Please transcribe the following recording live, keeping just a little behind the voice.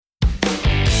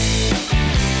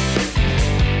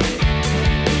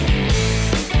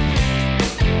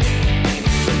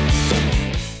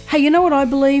Hey, you know what I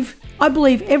believe? I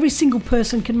believe every single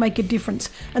person can make a difference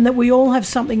and that we all have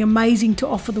something amazing to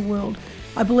offer the world.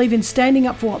 I believe in standing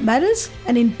up for what matters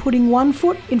and in putting one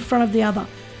foot in front of the other.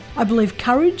 I believe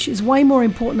courage is way more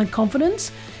important than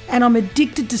confidence, and I'm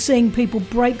addicted to seeing people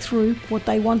break through what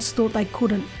they once thought they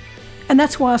couldn't. And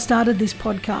that's why I started this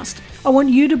podcast. I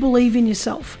want you to believe in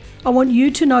yourself. I want you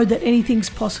to know that anything's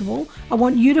possible. I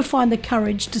want you to find the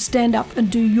courage to stand up and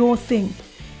do your thing.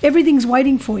 Everything's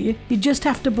waiting for you. You just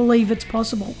have to believe it's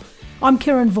possible. I'm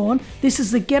Karen Vaughan. This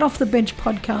is the Get Off the Bench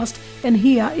podcast, and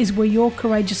here is where your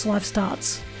courageous life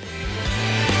starts.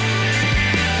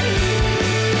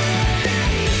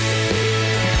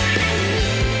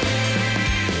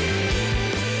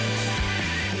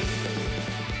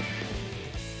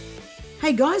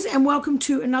 Hey guys, and welcome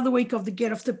to another week of the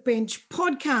Get Off the Bench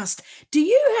podcast. Do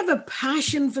you have a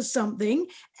passion for something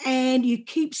and you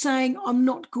keep saying, I'm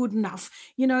not good enough?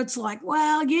 You know, it's like,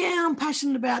 well, yeah, I'm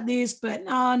passionate about this, but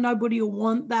nobody will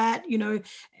want that,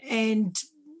 and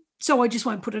so I just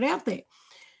won't put it out there.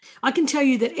 I can tell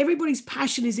you that everybody's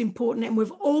passion is important, and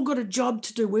we've all got a job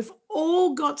to do. We've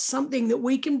all got something that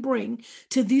we can bring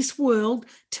to this world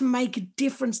to make a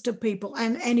difference to people.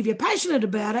 And if you're passionate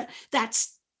about it,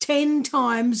 that's 10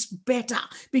 times better,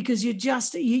 because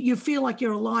you feel like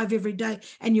you're alive every day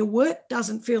and your work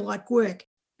doesn't feel like work.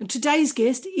 And today's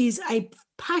guest is a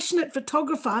passionate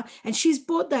photographer, and she's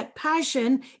brought that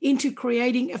passion into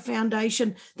creating a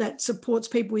foundation that supports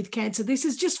people with cancer. This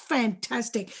is just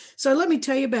fantastic. So let me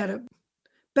tell you about it.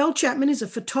 Belle Chapman is a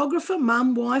photographer,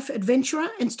 mum, wife, adventurer,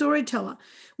 and storyteller.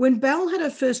 When Belle had her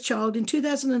first child in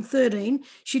 2013,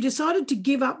 she decided to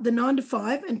give up the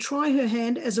 9-to-5 and try her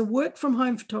hand as a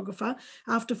work-from-home photographer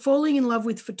after falling in love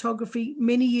with photography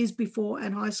many years before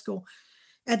at high school.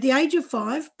 At the age of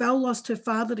 5, Belle lost her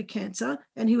father to cancer,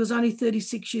 and he was only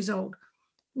 36 years old.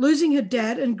 Losing her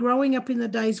dad and growing up in the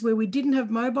days where we didn't have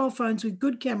mobile phones with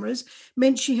good cameras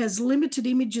meant she has limited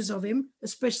images of him,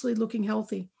 especially looking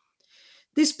healthy.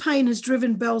 This pain has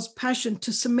driven Belle's passion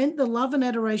to cement the love and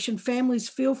adoration families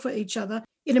feel for each other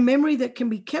in a memory that can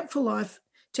be kept for life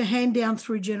to hand down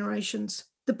through generations.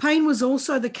 The pain was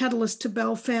also the catalyst to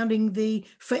Belle founding the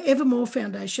Forevermore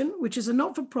Foundation, which is a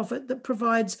not-for-profit that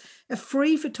provides a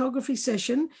free photography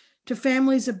session to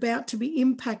families about to be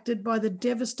impacted by the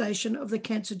devastation of the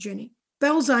cancer journey.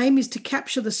 Belle's aim is to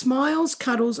capture the smiles,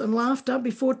 cuddles, and laughter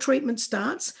before treatment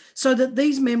starts, so that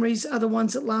these memories are the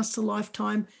ones that last a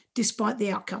lifetime despite the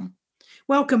outcome.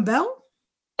 Welcome, Belle.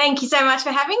 Thank you so much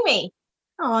for having me.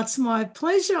 Oh, it's my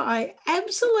pleasure. I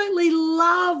absolutely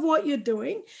love what you're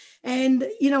doing. And,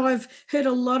 I've heard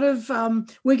a lot of,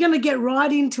 we're going to get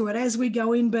right into it as we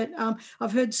go in, but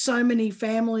I've heard so many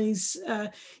families,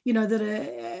 that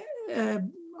are,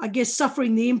 I guess,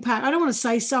 suffering the impact. I don't want to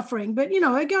say suffering, but,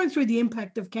 are going through the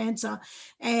impact of cancer.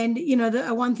 And,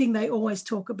 the one thing they always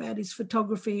talk about is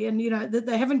photography, and, that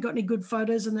they haven't got any good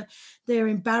photos, and that they're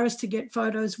embarrassed to get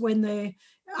photos when they're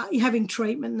having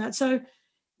treatment and that. So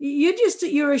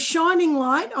you're a shining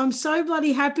light. I'm so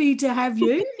bloody happy to have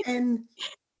you and,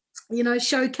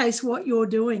 showcase what you're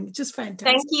doing. It's just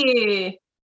fantastic. Thank you.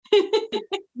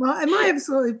 My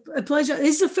absolutely a pleasure.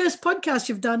 This is the first podcast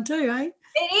you've done too, eh?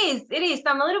 It is.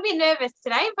 So I'm a little bit nervous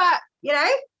today, but you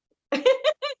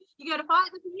got to fight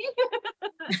with me.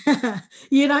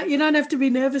 You don't have to be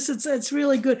nervous. It's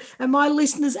really good, and my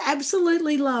listeners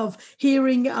absolutely love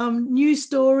hearing new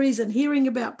stories and hearing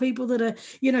about people that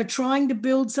are trying to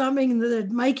build something and that are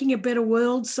making a better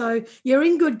world. So you're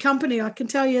in good company, I can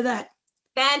tell you that.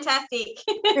 Fantastic.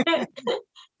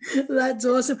 That's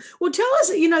awesome. Well, tell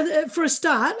us, for a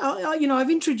start, I've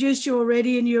introduced you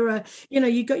already, and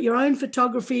you've got your own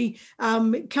photography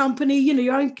company,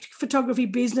 your own photography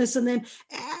business. And then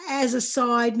as a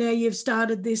side, now you've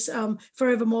started this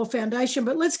Forevermore Foundation.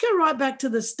 But let's go right back to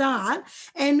the start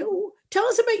and tell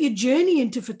us about your journey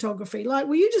into photography. Like,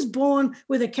 were you just born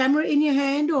with a camera in your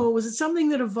hand, or was it something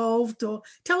that evolved? Or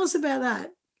tell us about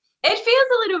that. It feels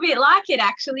a little bit like it,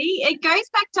 actually. It goes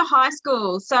back to high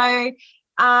school. So in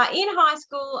high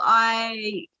school,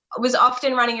 I was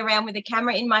often running around with a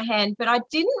camera in my hand, but I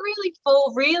didn't really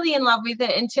fall really in love with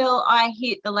it until I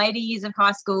hit the later years of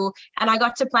high school and I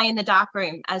got to play in the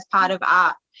darkroom as part of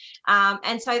art.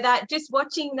 And so that just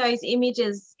watching those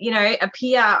images,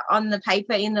 appear on the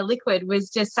paper in the liquid was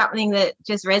just something that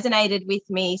just resonated with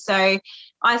me. So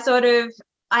I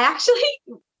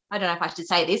don't know if I should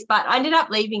say this, but I ended up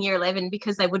leaving year 11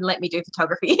 because they wouldn't let me do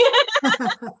photography.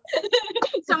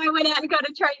 So I went out and got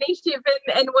a traineeship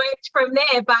and worked from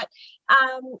there. But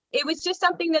it was just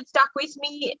something that stuck with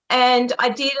me, and I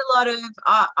did a lot of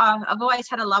I've always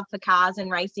had a love for cars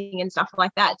and racing and stuff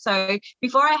like that. So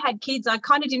before I had kids, I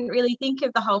kind of didn't really think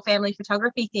of the whole family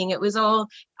photography thing. It was all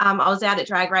I was out at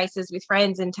drag races with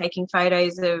friends and taking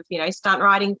photos of, you know, stunt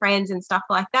riding friends and stuff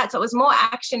like that. So it was more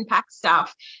action-packed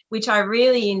stuff, which I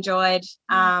really enjoyed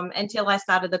until I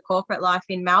started the corporate life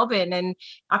in Melbourne. And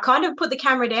I kind of put the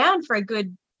camera down for a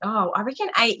good, I reckon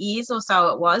 8 years or so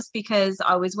it was, because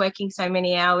I was working so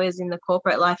many hours in the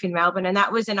corporate life in Melbourne, and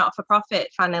that was a not-for-profit,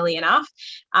 funnily enough.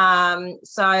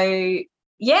 So,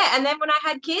 yeah, and then when I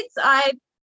had kids, I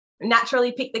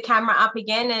naturally picked the camera up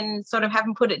again and sort of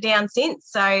haven't put it down since.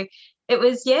 So it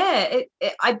was, I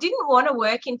didn't want to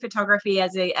work in photography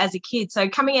as a kid. So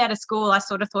coming out of school, I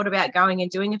sort of thought about going and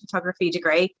doing a photography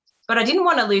degree, but I didn't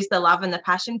want to lose the love and the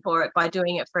passion for it by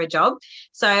doing it for a job.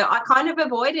 So I kind of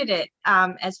avoided it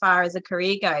as far as a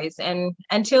career goes, and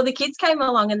until the kids came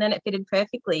along, and then it fitted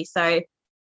perfectly. So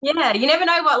yeah, you never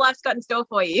know what life's got in store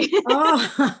for you.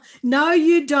 Oh, no,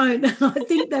 you don't. I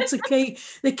think that's the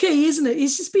key, isn't it?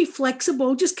 Is just be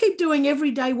flexible. Just keep doing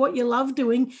every day what you love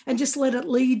doing, and just let it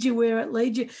lead you where it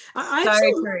leads you.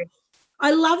 True.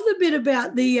 I love the bit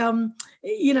about the,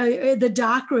 the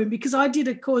dark room, because I did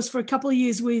a course for a couple of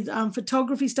years with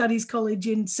Photography Studies College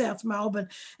in South Melbourne,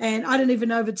 and I don't even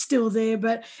know if it's still there,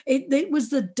 but it was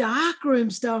the dark room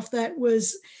stuff that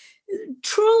was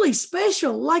truly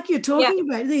special. Like you're talking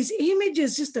about, these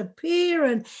images just appear,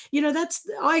 and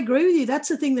I agree with you. That's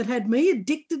the thing that had me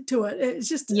addicted to it. It's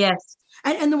just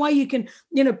And the way you can,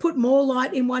 put more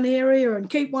light in one area and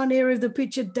keep one area of the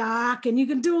picture dark, and you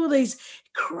can do all these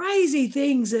crazy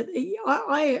things that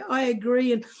I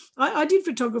agree. And I did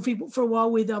photography for a while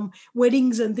with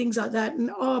weddings and things like that.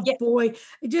 And boy,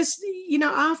 just,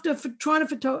 after trying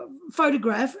to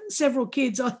photograph several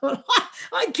kids, I thought,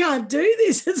 I can't do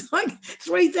this. It's like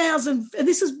 3,000. And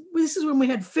this is when we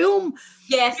had film.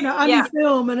 Yes. Only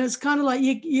film, and it's kind of like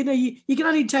you can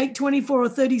only take 24 or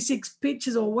 36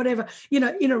 pictures or whatever,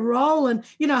 in a roll, and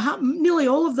nearly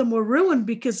all of them were ruined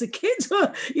because the kids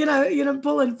were,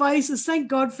 pulling faces. Thank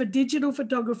God for digital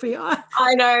photography.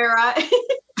 I know, right?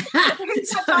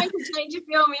 Who's got time to change a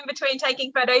film in between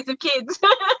taking photos of kids?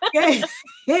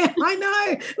 yeah, I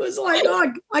know. It was like,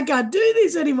 I can't do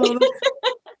this anymore.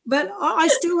 But I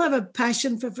still have a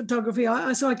passion for photography,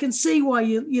 so I can see why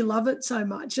you love it so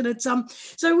much. And it's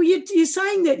so you're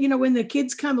saying that when the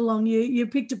kids come along, you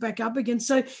picked it back up again.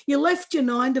 So you left your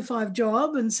 9-to-5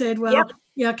 job and said, well,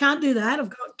 I can't do that. I've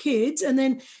got kids, and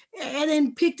then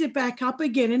picked it back up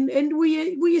again. And were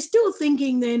you still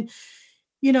thinking then,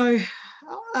 I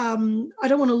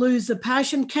don't want to lose the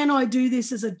passion. Can I do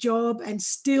this as a job and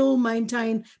still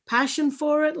maintain passion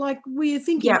for it? Like, were you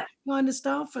thinking that kind of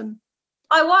stuff? And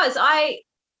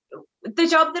the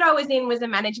job that I was in was a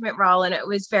management role, and it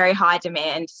was very high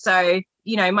demand. So,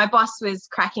 my boss was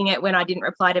cracking it when I didn't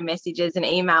reply to messages and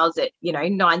emails at,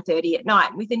 9:30 at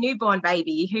night with a newborn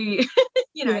baby who,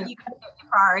 you got to get your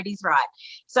priorities right.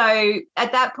 So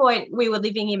at that point, we were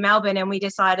living in Melbourne, and we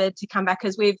decided to come back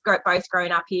because we've both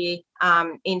grown up here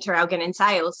in Traralgon and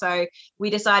Sale. So we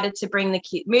decided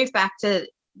to move back to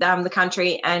the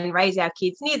country and raise our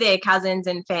kids near their cousins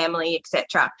and family,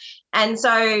 etc. And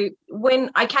so when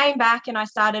I came back and I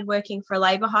started working for a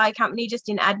labour hire company just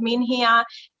in admin here,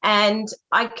 and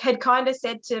I had kind of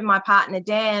said to my partner,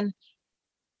 Dan,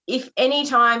 if any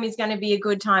time is going to be a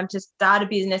good time to start a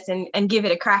business and give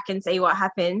it a crack and see what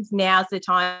happens, now's the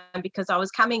time, because I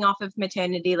was coming off of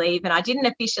maternity leave and I didn't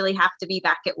officially have to be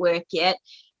back at work yet.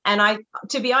 And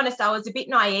to be honest, I was a bit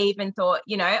naive and thought,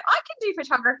 I can do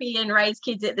photography and raise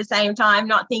kids at the same time,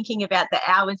 not thinking about the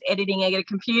hours editing at a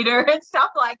computer and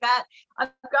stuff like that. I've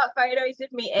got photos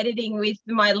of me editing with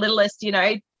my littlest, in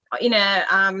a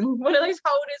one of those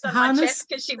holders on my chest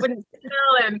because she wouldn't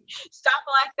settle and stuff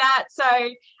like that. So,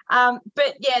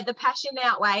 but yeah, the passion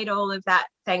outweighed all of that,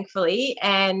 thankfully.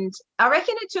 And I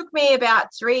reckon it took me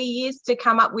about 3 years to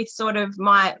come up with sort of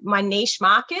my niche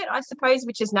market, I suppose,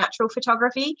 which is natural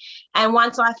photography. And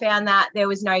once I found that, there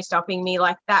was no stopping me.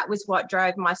 Like, that was what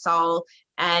drove my soul.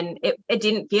 And it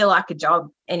didn't feel like a job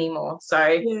anymore.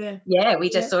 So, we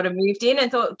just sort of moved in and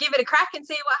thought, give it a crack and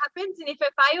see what happens. And if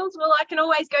it fails, well, I can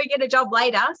always go get a job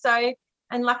later. So,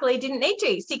 and luckily didn't need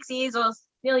to. 6 years or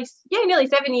nearly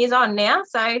 7 years on now.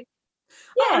 So,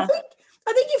 yeah.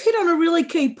 I think you've hit on a really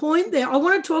key point there. I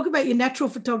want to talk about your natural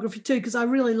photography too, because I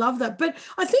really love that. But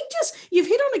I think just you've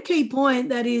hit on a key point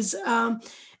that is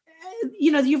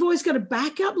you've always got a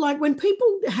backup. Like, when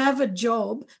people have a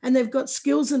job and they've got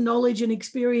skills and knowledge and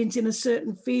experience in a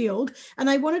certain field and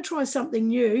they want to try something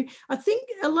new, I think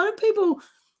a lot of people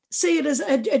see it as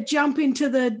a jump into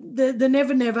the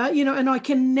never, and I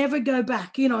can never go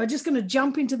back. I'm just going to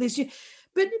jump into this.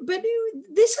 But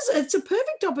it's a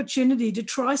perfect opportunity to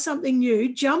try something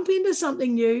new, jump into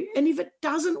something new. And if it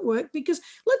doesn't work, because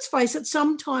let's face it,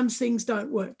 sometimes things don't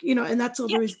work, and that's all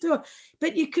there is to it.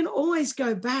 But you can always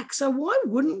go back. So why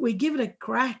wouldn't we give it a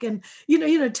crack and,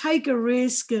 take a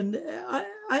risk? And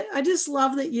I just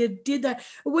love that you did that.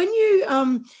 When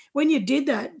you did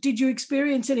that, did you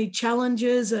experience any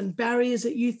challenges and barriers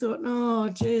that you thought, oh,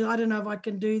 gee, I don't know if I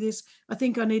can do this. I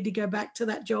think I need to go back to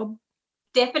that job?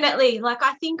 Definitely. Like,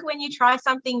 I think when you try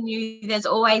something new, there's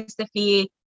always the fear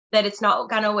that it's not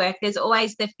going to work. There's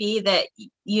always the fear that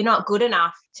you're not good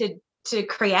enough to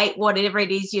create whatever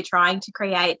it is you're trying to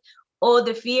create, or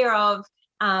the fear of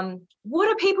what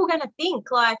are people going to think?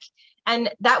 And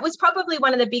that was probably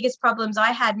one of the biggest problems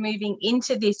I had moving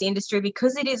into this industry,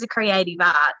 because it is a creative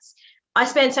arts. I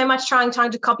spent so much trying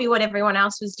to copy what everyone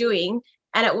else was doing.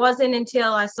 And it wasn't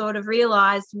until I sort of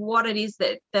realized what it is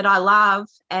that I love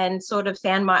and sort of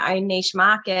found my own niche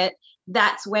market,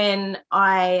 that's when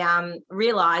I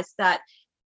realized that.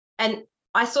 And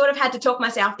I sort of had to talk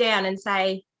myself down and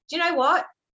say, do you know what?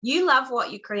 You love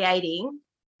what you're creating.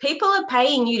 People are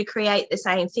paying you to create the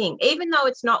same thing, even though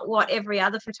it's not what every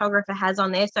other photographer has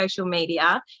on their social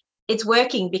media. It's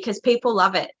working because people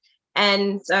love it.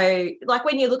 And so, like,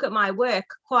 when you look at my work,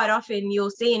 quite often you'll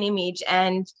see an image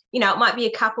and, it might be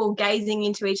a couple gazing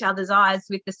into each other's eyes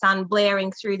with the sun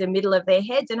blaring through the middle of their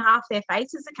heads and half their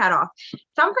faces are cut off.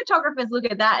 Some photographers look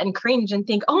at that and cringe and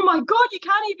think, oh my God, you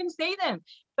can't even see them.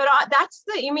 But that's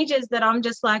the images that I'm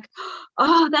just like,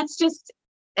 oh,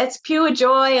 it's pure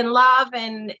joy and love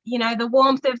and, the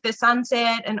warmth of the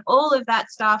sunset and all of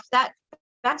that stuff.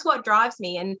 That's what drives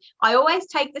me. And I always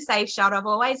take the safe shot. I've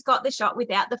always got the shot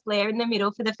without the flare in the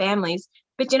middle for the families.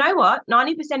 But you know what?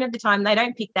 90% of the time they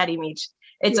don't pick that image.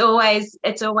 It's always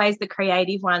the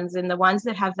creative ones and the ones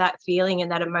that have that feeling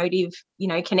and that emotive,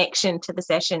 connection to the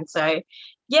session. So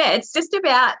yeah, it's just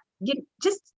about you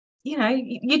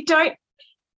don't,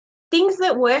 things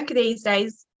that work these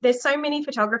days. There's so many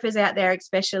photographers out there,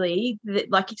 especially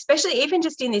even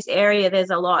just in this area, there's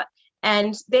a lot.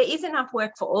 And there is enough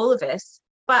work for all of us.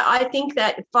 But I think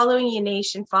that following your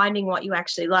niche and finding what you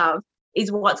actually love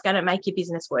is what's going to make your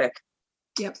business work.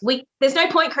 Yep. There's no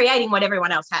point creating what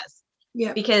everyone else has.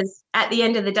 Yeah. Because at the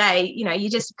end of the day, you're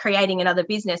just creating another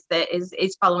business that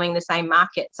is following the same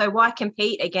market. So why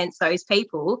compete against those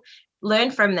people?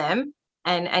 Learn from them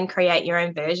and create your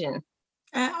own version.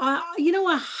 I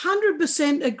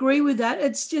 100% agree with that.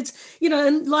 It's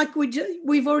and like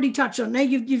we've already touched on. Now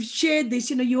you've shared this.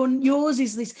 Yours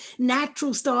is this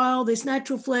natural style, this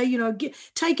natural flair.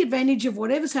 Take advantage of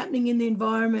whatever's happening in the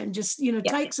environment and just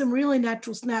take some really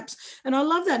natural snaps. And I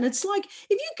love that. And it's like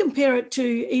if you compare it to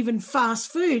even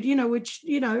fast food, which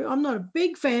I'm not a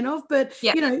big fan of, but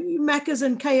Macca's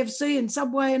and KFC and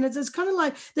Subway, and it's kind of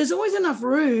like there's always enough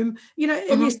room,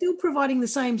 and you're still providing the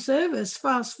same service,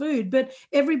 fast food, but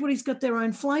everybody's got their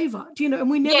own flavour, and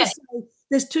we never say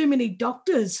there's too many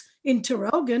doctors in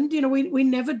Traralgon, we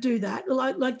never do that.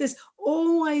 Like there's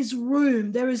always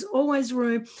room. There is always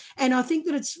room. And I think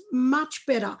that it's much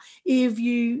better if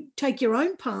you take your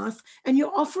own path and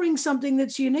you're offering something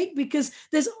that's unique, because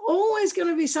there's always going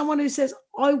to be someone who says,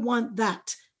 I want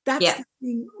that. That's the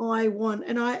thing I want.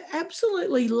 And I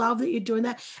absolutely love that you're doing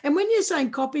that. And when you're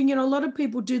saying copying, a lot of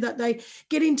people do that. They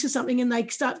get into something and they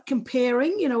start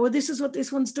comparing, well, this is what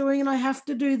this one's doing and I have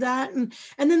to do that. And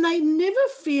then they never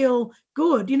feel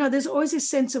good. There's always a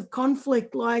sense of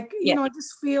conflict. Like, I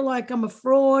just feel like I'm a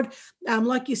fraud.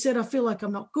 Like you said, I feel like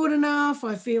I'm not good enough.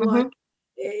 I feel like,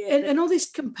 and all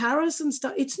this comparison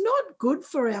stuff, it's not good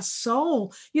for our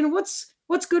soul.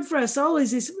 What's good for our soul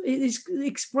is this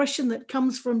expression that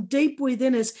comes from deep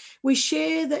within us. We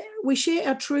share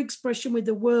our true expression with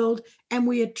the world, and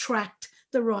we attract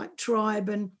the right tribe.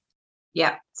 And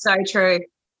so true. If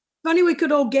only we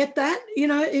could all get that. I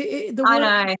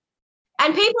know.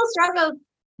 And people struggle.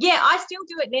 Yeah, I still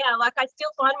do it now. Like, I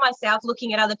still find myself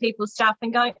looking at other people's stuff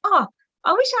and going, oh,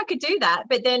 I wish I could do that.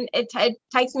 But then it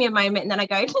takes me a moment and then I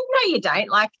go, no, you don't.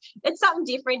 Like, it's something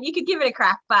different. You could give it a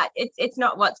crack, but it's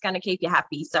not what's going to keep you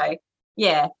happy. So,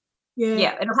 yeah,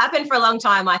 it'll happen for a long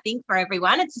time, I think, for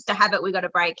everyone. It's just a habit we got to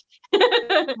break.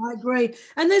 I agree.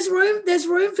 And there's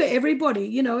room for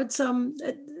everybody. It's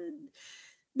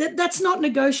that's not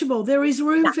negotiable. There is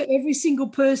room for every single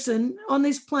person on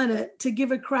this planet to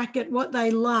give a crack at what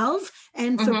they love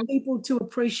and for people to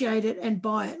appreciate it and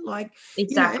buy it. Like,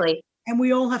 exactly. And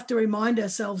we all have to remind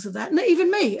ourselves of that. And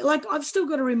even me, like I've still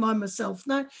got to remind myself,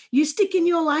 no, you stick in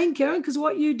your lane, Karen, because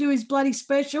what you do is bloody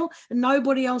special and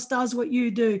nobody else does what you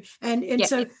do. And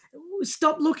so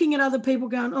stop looking at other people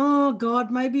going, oh God,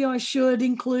 maybe I should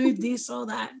include this or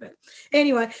that. But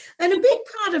anyway, and a big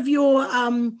part of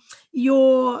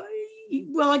your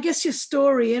well, I guess your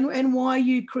story and why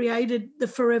you created the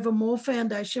Forevermore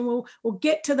Foundation. We'll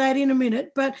get to that in a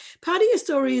minute. But part of your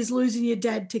story is losing your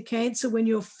dad to cancer when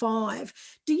you're 5.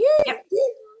 Do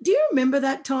you remember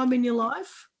that time in your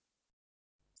life?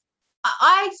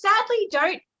 I sadly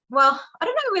don't. Well, I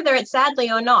don't know whether it's sadly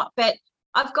or not, but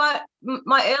I've got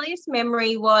my earliest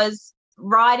memory was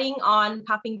riding on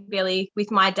Puffing Billy with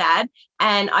my dad,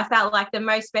 and I felt like the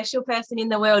most special person in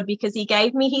the world because he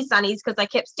gave me his sunnies because I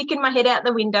kept sticking my head out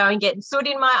the window and getting soot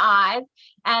in my eyes,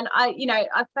 and I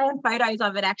found photos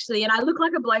of it actually, and I look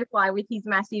like a blowfly with his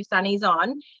massive sunnies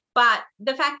on. But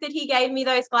the fact that he gave me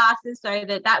those glasses so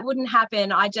that wouldn't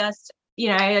happen, I just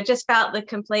felt the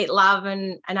complete love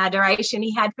and adoration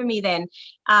he had for me then.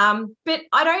 But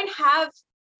I don't have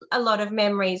a lot of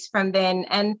memories from then,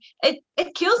 and it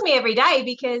kills me every day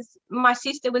because my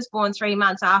sister was born 3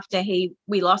 months after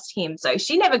we lost him, so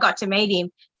she never got to meet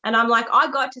him, and I'm like,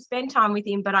 I got to spend time with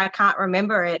him but I can't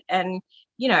remember it. And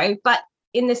but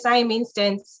in the same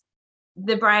instance,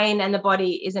 the brain and the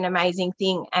body is an amazing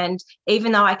thing, and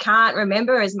even though I can't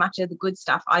remember as much of the good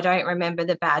stuff, I don't remember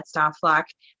the bad stuff. Like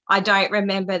I don't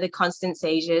remember the constant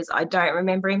seizures. I don't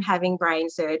remember him having brain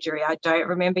surgery. I don't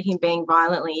remember him being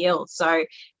violently ill. So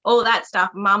all that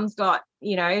stuff, Mum's got,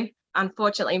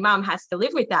 unfortunately, Mum has to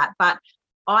live with that, but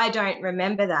I don't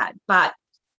remember that. But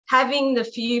having the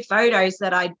few photos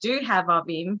that I do have of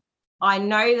him, I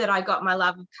know that I got my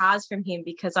love of cars from him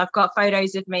because I've got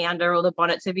photos of me under all the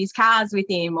bonnets of his cars with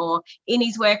him, or in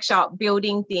his workshop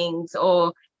building things,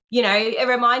 or, it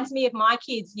reminds me of my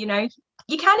kids. You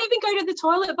can't even go to the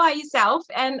toilet by yourself,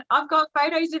 and I've got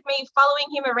photos of me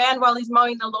following him around while he's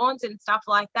mowing the lawns and stuff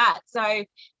like that. So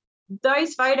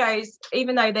those photos,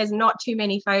 even though there's not too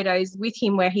many photos with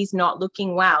him where he's not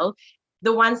looking well,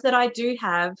 the ones that I do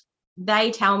have,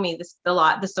 they tell me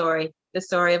the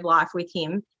story of life with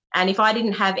him. And if I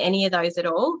didn't have any of those at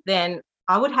all, then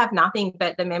I would have nothing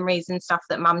but the memories and stuff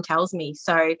that Mum tells me.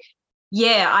 So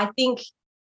yeah, I think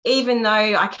even though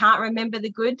I can't remember the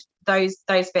good, those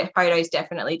photos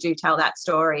definitely do tell that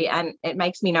story, and it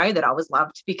makes me know that I was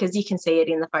loved because you can see it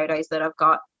in the photos that I've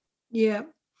got. Yeah.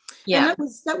 Yeah. And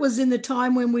that was in the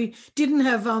time when we didn't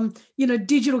have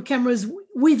digital cameras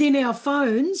within our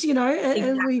phones, Exactly.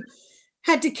 and we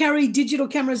had to carry digital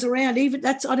cameras around. I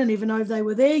don't even know if they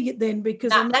were there yet then,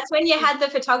 because that's when you had the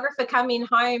photographer come in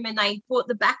home and they bought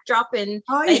the backdrop and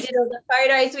they did all the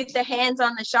photos with the hands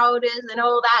on the shoulders and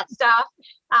all that stuff.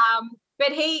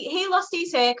 But he lost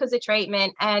his hair because of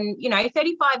treatment, and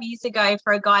 35 years ago,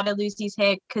 for a guy to lose his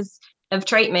hair because of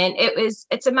treatment,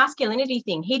 it's a masculinity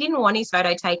thing. He didn't want his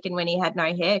photo taken when he had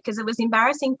no hair because it was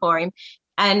embarrassing for him.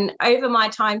 And over my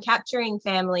time capturing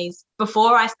families,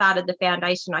 before I started the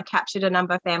foundation, I captured a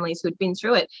number of families who'd been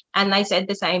through it, and they said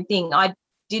the same thing. I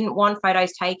didn't want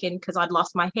photos taken because I'd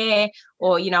lost my hair,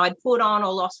 or I'd put on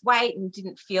or lost weight and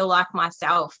didn't feel like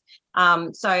myself.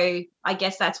 So I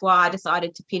guess that's why I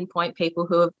decided to pinpoint people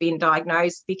who have been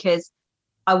diagnosed, because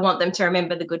I want them to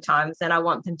remember the good times and I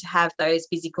want them to have those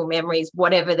physical memories,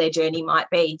 whatever their journey might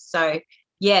be. So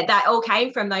yeah, that all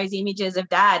came from those images of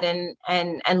Dad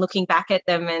and looking back at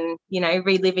them and,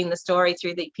 reliving the story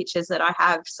through the pictures that I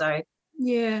have. So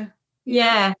yeah.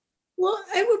 Well,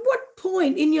 at what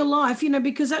point in your life,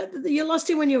 because you lost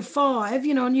him when you're 5,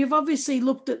 and you've obviously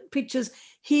looked at pictures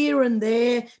here and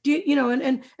there. Do you,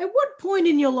 and at what point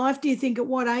in your life do you think, at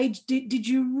what age did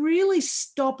you really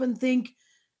stop and think,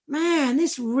 man,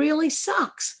 this really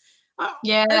sucks? I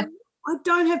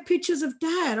don't have pictures of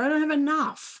Dad. I don't have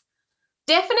enough.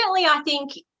 Definitely, I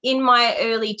think in my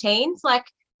early teens, like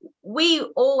we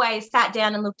always sat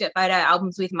down and looked at photo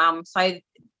albums with Mum. So I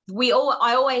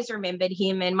always remembered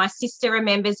him, and my sister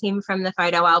remembers him from the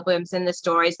photo albums and the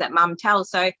stories that Mum tells.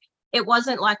 So it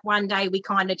wasn't like one day we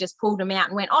kind of just pulled him out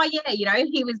and went, oh yeah,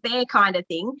 he was there kind of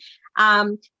thing.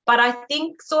 But I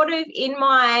think sort of in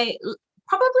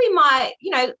probably my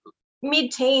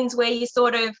mid-teens, where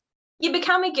you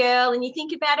become a girl and you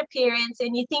think about appearance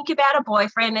and you think about a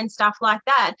boyfriend and stuff like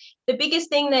that. The biggest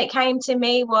thing that came to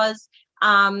me was,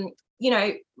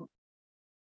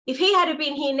 if he had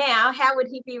been here now, how would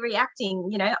he be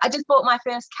reacting? I just bought my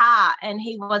first car and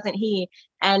he wasn't here,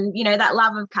 and, that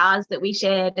love of cars that we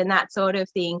shared and that sort of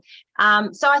thing.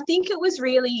 So I think it was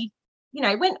really,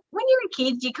 when you're a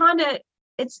kid, you kind of,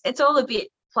 it's all a bit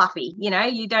fluffy,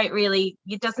 you don't really,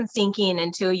 it doesn't sink in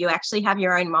until you actually have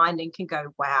your own mind and can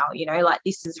go, wow, like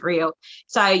this is real.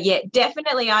 So yeah,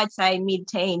 definitely I'd say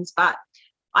mid-teens, but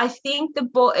I think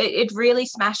it really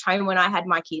smashed home when I had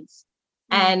my kids.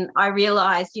 And I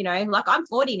realized, like I'm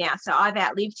 40 now, so I've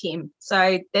outlived him.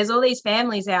 So there's all these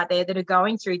families out there that are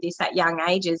going through this at young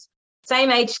ages,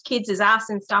 same age kids as us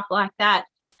and stuff like that.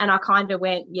 And I kind of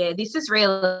went, yeah, this is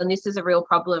real and this is a real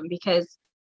problem, because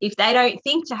if they don't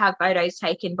think to have photos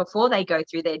taken before they go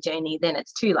through their journey, then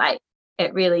it's too late.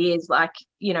 It really is, like,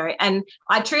 and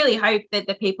I truly hope that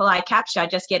the people I capture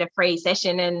just get a free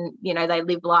session and, they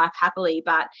live life happily.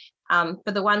 But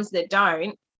for the ones that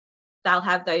don't, they'll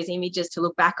have those images to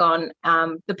look back on,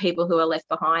 the people who are left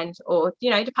behind, or,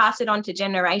 to pass it on to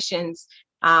generations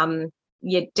down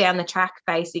the track,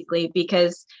 basically,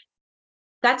 because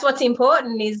that's what's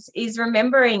important is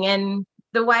remembering. And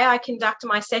the way I conduct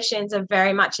my sessions are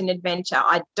very much an adventure.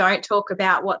 I don't talk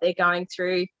about what they're going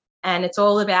through, and it's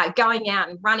all about going out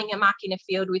and running amok in a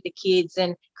field with the kids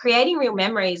and creating real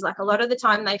memories. Like a lot of the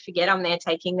time they forget I'm there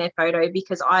taking their photo,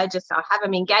 because I have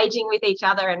them engaging with each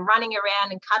other and running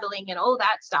around and cuddling and all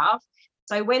that stuff.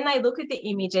 So when they look at the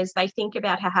images, they think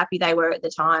about how happy they were at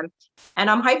the time. And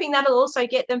I'm hoping that'll also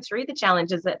get them through the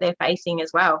challenges that they're facing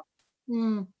as well.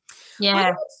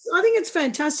 Yeah. I think it's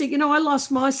fantastic. I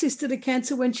lost my sister to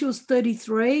cancer when she was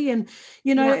 33, and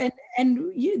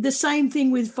the same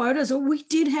thing with photos. We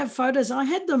did have photos. I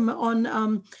had them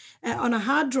on a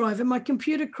hard drive, and my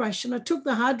computer crashed, and I took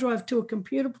the hard drive to a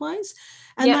computer place,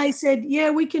 and they said, yeah,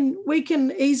 we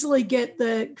can easily get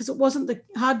because it wasn't the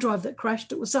hard drive that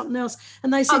crashed, it was something else.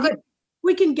 And they said,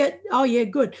 we can get,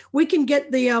 we can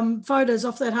get the photos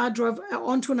off that hard drive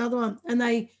onto another one. And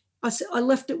I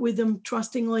left it with them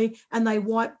trustingly, and they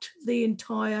wiped the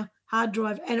entire hard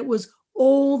drive, and it was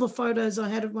all the photos I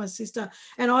had of my sister.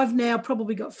 And I've now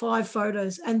probably got 5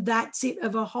 photos, and that's it,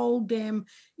 of a whole damn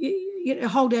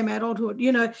adulthood,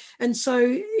 And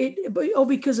so all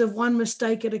because of one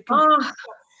mistake at a computer.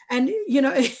 And,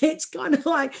 it's kind of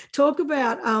like, talk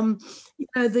about,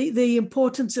 the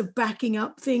importance of backing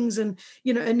up things. And,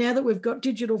 and now that we've got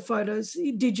digital photos,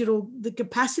 the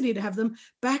capacity to have them,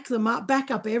 back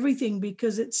up everything,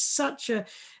 because it's such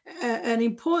an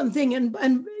important thing.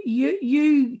 And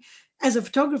you as a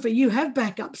photographer, you have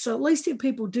backup. So at least if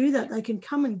people do that, they can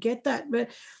come and get that. But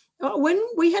when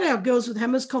we had our Girls with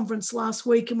Hammers conference last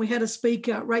week, and we had a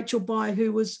speaker, Rachel Bai,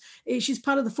 she's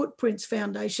part of the Footprints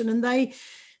Foundation, and they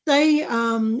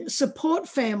support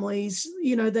families,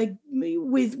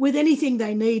 with anything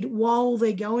they need while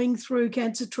they're going through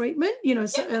cancer treatment,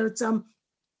 So it's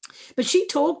but she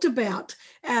talked about,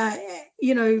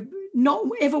 not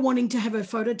ever wanting to have her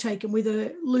photo taken with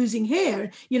her losing hair,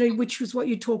 which was what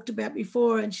you talked about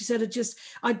before. And she said,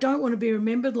 I don't want to be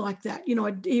remembered like that.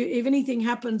 If anything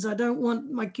happens, I don't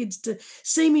want my kids to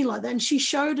see me like that. And she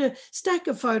showed a stack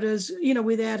of photos,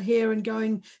 without hair and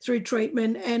going through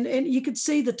treatment. And you could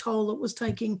see the toll it was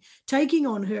taking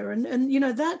on her. And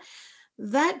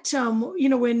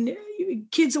when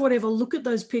kids or whatever look at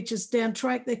those pictures down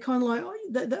track, they're kind of like,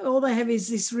 all they have is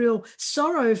this real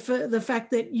sorrow for the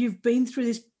fact that you've been through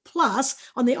this. Plus,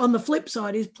 on the flip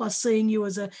side is seeing you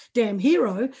as a damn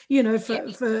hero,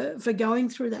 for going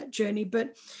through that journey.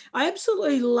 But I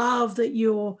absolutely love that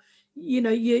you're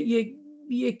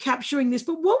capturing this.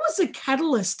 But what was the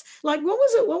catalyst? Like, what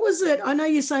was it? I know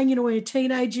you're saying, when you're a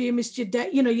teenager, you missed your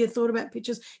dad, you thought about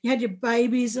pictures, you had your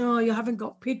babies, you haven't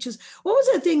got pictures. What was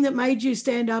the thing that made you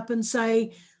stand up and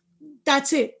say,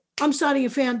 that's it, I'm starting a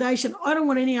foundation, I don't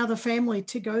want any other family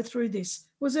to go through this?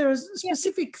 Was there a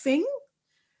specific thing?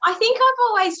 I think I've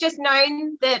always just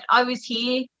known that I was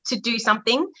here to do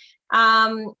something.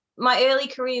 My early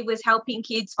career was helping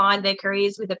kids find their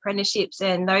careers with apprenticeships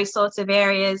and those sorts of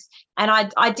areas. And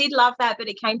I did love that, but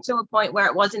it came to a point where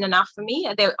it wasn't enough for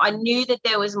me. I knew that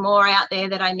there was more out there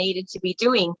that I needed to be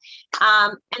doing.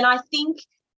 And I think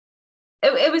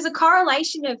it was a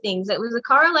correlation of things. It was a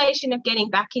correlation of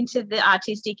getting back into the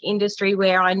artistic industry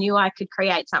where I knew I could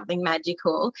create something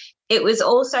magical. It was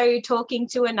also talking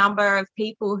to a number of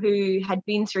people who had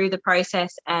been through the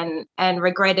process and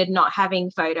regretted not having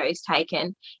photos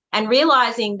taken, and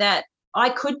realizing that I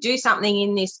could do something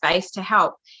in this space to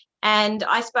help. And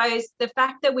I suppose the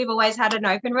fact that we've always had an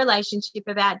open relationship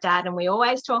about Dad, and we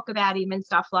always talk about him and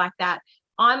stuff like that,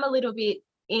 I'm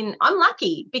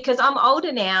lucky because I'm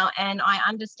older now and I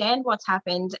understand what's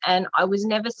happened, and I was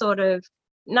never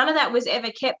none of that was ever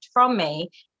kept from me.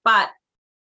 But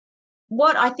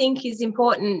what I think is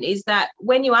important is that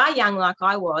when you are young, like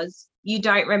I was, you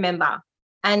don't remember.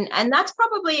 And that's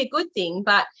probably a good thing.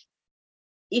 But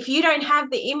if you don't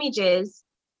have the images,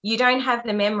 you don't have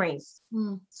the memories.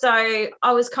 So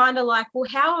I was kind of like, well,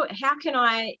 how can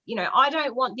I, I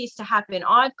don't want this to happen.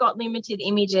 I've got limited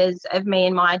images of me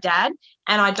and my dad,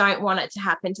 and I don't want it to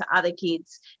happen to other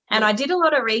kids. And I did a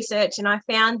lot of research, and I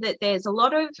found that there's a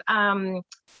lot of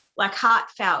like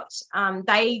heartfelt,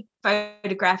 they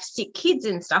photograph sick kids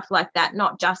and stuff like that,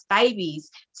 not just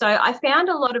babies. So I found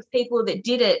a lot of people that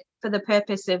did it for the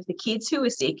purpose of the kids who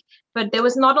were sick, but there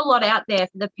was not a lot out there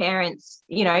for the parents,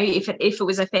 if it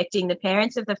was affecting the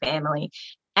parents of the family.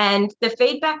 And the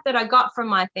feedback that I got from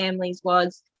my families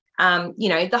was,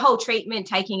 the whole treatment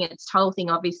taking its toll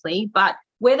thing, obviously, but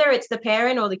whether it's the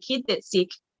parent or the kid that's sick,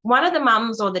 one of the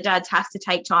mums or the dads has to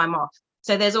take time off.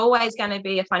 So there's always going to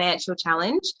be a financial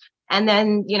challenge. And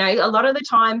then, a lot of the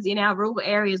times in our rural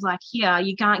areas like here,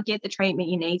 you can't get the treatment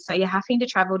you need. So you're having to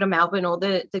travel to Melbourne or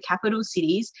the capital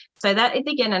cities. So that is,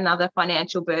 again, another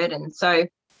financial burden. So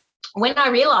when I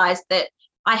realised that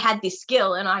I had this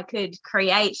skill and I could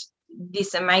create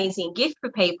this amazing gift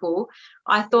for people,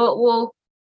 I thought, well,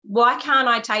 why can't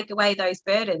I take away those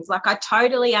burdens? Like, I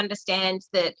totally understand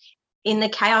that in the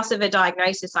chaos of a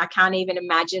diagnosis, I can't even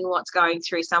imagine what's going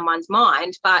through someone's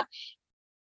mind. But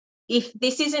if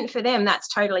this isn't for them, that's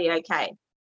totally okay.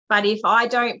 But if I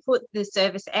don't put the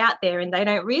service out there and they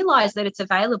don't realise that it's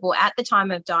available at the time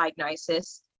of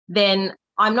diagnosis, then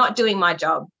I'm not doing my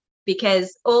job,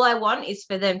 because all I want is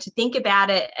for them to think about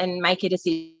it and make a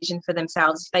decision for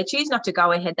themselves. If they choose not to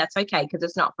go ahead, that's okay, because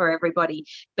it's not for everybody.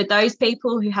 But those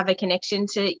people who have a connection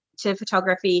to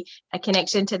photography, a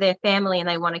connection to their family, and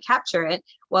they want to capture it,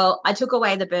 well, I took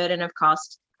away the burden of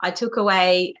cost. I took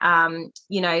away,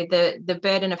 the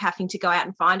burden of having to go out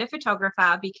and find a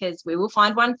photographer, because we will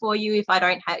find one for you if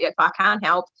I can't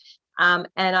help. And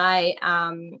I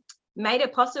made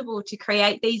it possible to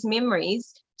create these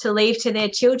memories to leave to their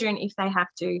children if they have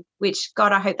to, which,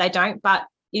 God, I hope they don't, but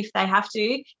if they have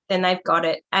to, then they've got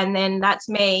it. And then that's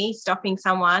me stopping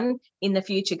someone in the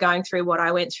future going through what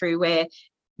I went through, where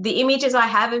the images I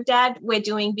have of Dad, we're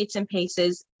doing bits and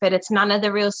pieces, but it's none of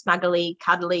the real snuggly,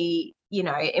 cuddly,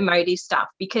 emotive stuff,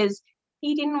 because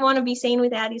he didn't want to be seen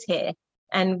without his hair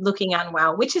and looking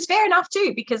unwell, which is fair enough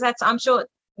too, because I'm sure,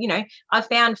 I've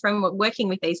found from working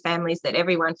with these families that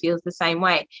everyone feels the same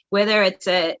way, whether it's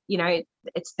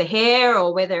it's the hair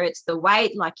or whether it's the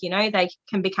weight. Like, they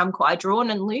can become quite drawn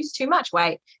and lose too much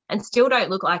weight and still don't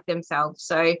look like themselves.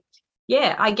 So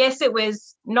yeah, I guess it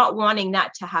was not wanting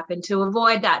that to happen, to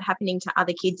avoid that happening to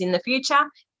other kids in the future,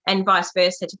 and vice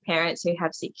versa to parents who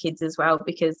have sick kids as well,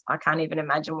 because I can't even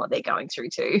imagine what they're going through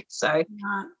too. So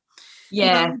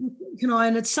yeah.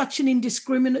 And it's such an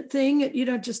indiscriminate thing.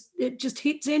 It just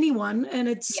hits anyone, and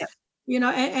it's,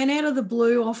 and out of the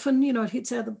blue often, it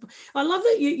hits out of the, I love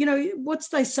that what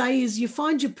they say is you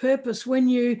find your purpose when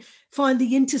you find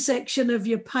the intersection of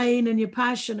your pain and your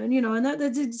passion, and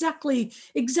that's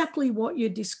exactly what you're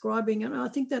describing. And I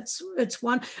think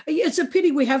it's a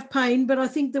pity we have pain, but I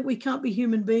think that we can't be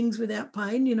human beings without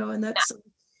pain, and that's,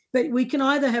 but we can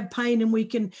either have pain and we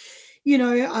can,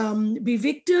 be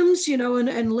victims,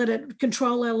 and let it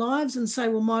control our lives and say,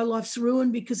 well, my life's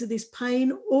ruined because of this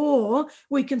pain. Or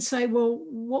we can say, well,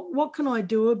 what can I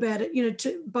do about it,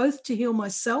 to heal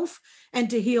myself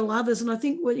and to heal others. And I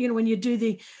think, when you do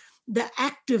the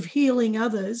act of healing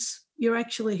others, you're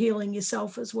actually healing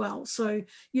yourself as well. So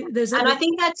I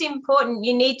think that's important.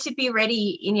 You need to be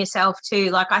ready in yourself too.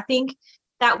 Like, I think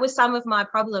that was some of my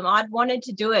problem. I'd wanted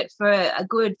to do it for a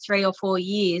good 3 or 4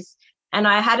 years. And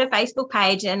I had a Facebook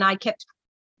page and I kept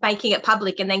making it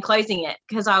public and then closing it,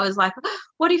 because I was like,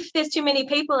 what if there's too many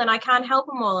people and I can't help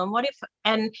them all?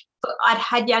 And I'd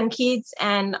had young kids,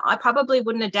 and I probably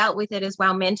wouldn't have dealt with it as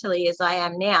well mentally as I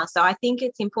am now. So I think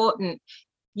it's important.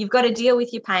 You've got to deal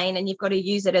with your pain and you've got to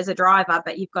use it as a driver,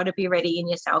 but you've got to be ready in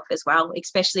yourself as well,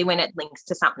 especially when it links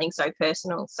to something so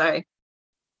personal. So,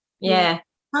 yeah.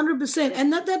 100%.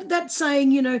 And that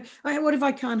saying, what if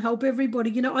I can't help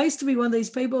everybody? I used to be one of these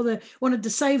people that wanted to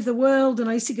save the world, and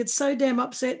I used to get so damn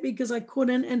upset because I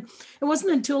couldn't. And it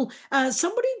wasn't until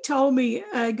somebody told me,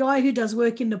 a guy who does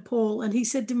work in Nepal, and he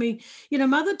said to me,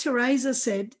 Mother Teresa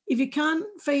said, if you can't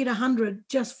feed 100,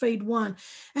 just feed one.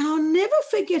 And I'll never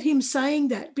forget him saying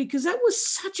that, because that was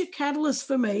such a catalyst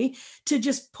for me to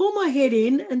just pull my head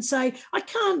in and say, I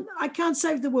can't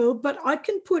save the world, but I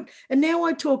can put, and now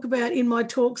I talk about in my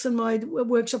talks and my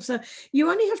workshops, so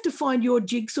you only have to find your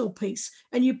jigsaw piece,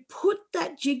 and you put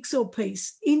that jigsaw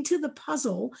piece into the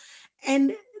puzzle,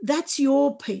 and that's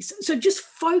your piece. So just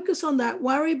focus on that,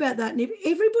 worry about that. And if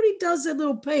everybody does their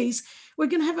little piece, we're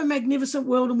going to have a magnificent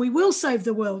world and we will save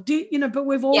the world, but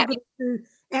we've all got to do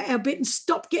our bit and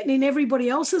stop getting in everybody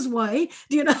else's way,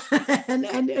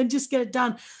 and just get it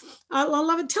done. I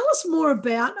love it. Tell us more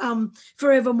about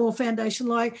Forevermore Foundation.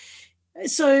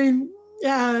 So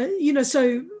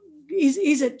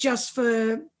is it just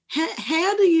for,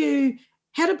 how do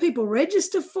people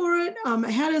register for it?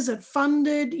 How does it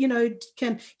funded?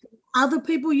 Can other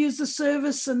people use the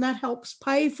service and that helps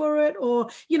pay for it? Or,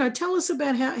 tell us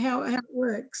about how it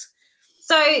works.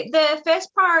 So the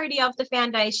first priority of the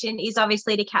foundation is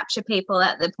obviously to capture people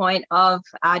at the point of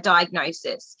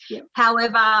diagnosis. Yep.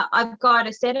 However, I've got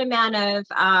a set amount of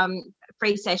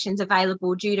free sessions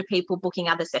available due to people booking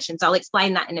other sessions. I'll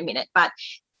explain that in a minute. But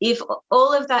if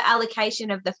all of the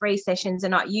allocation of the free sessions are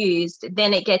not used,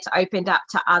 then it gets opened up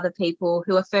to other people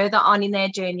who are further on in their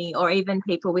journey, or even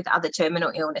people with other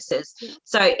terminal illnesses. Yeah.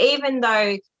 So even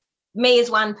though me as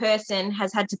one person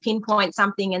has had to pinpoint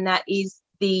something and that is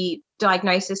the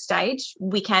diagnosis stage,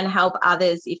 we can help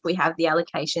others if we have the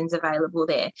allocations available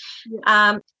there.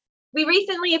 Yeah. We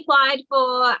recently applied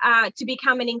for to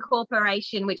become an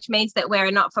incorporation, which means that we're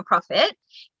a not-for-profit.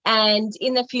 And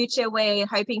in the future, we're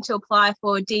hoping to apply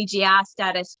for DGR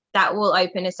status. That will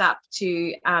open us up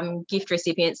to gift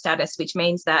recipient status, which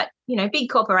means that, big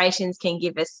corporations can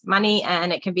give us money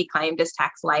and it can be claimed as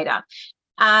tax later.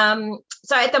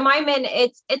 So at the moment,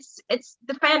 it's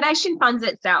the foundation funds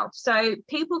itself. So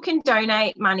people can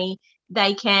donate money.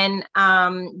 They can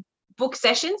book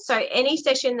sessions. So any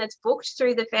session that's booked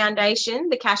through the foundation,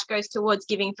 the cash goes towards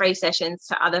giving free sessions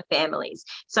to other families.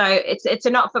 So it's a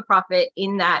not-for-profit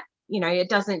in that, it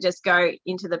doesn't just go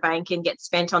into the bank and get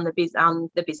spent on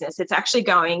the business. It's actually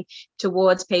going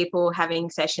towards people having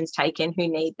sessions taken who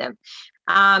need them.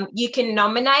 You can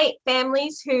nominate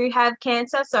families who have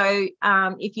cancer. So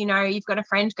if you've got a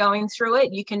friend going through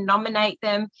it, you can nominate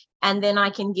them, and then I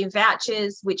can give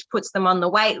vouchers, which puts them on the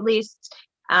wait list.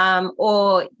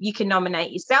 Or you can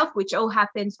nominate yourself, which all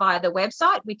happens via the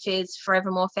website, which is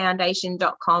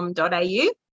forevermorefoundation.com.au.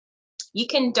 You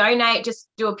can donate, just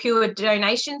do a pure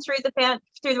donation through the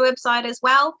website as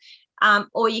well,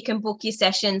 or you can book your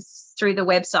sessions through the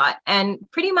website. And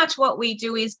pretty much what we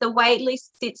do is the wait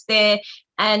list sits there,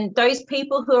 and those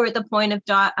people who are at the point of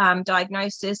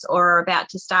diagnosis or are about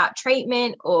to start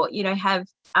treatment, or have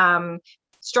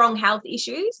strong health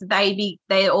issues,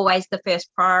 they're always the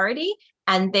first priority.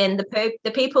 And then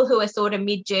the people who are sort of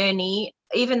mid-journey,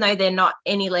 even though they're not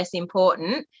any less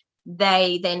important,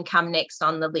 they then come next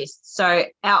on the list. So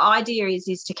our idea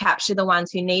is to capture the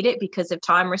ones who need it because of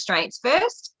time restraints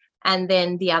first, and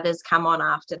then the others come on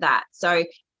after that. So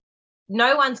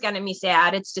no one's going to miss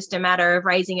out. It's just a matter of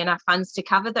raising enough funds to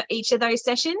cover each of those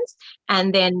sessions,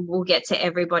 and then we'll get to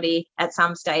everybody at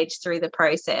some stage through the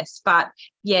process. But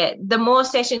yeah, the more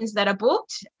sessions that are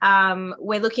booked,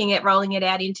 we're looking at rolling it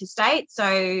out into state.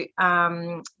 So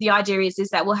the idea is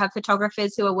that we'll have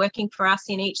photographers who are working for us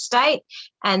in each state,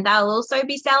 and they'll also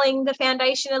be selling the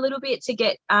foundation a little bit to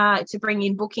get to bring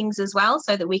in bookings as well,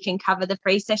 so that we can cover the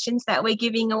free sessions that we're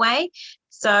giving away.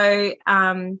 So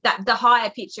that the higher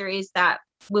picture is that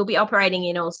we'll be operating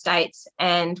in all states,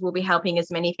 and we'll be helping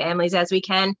as many families as we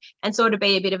can, and sort of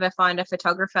be a bit of a finder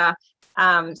photographer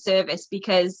service,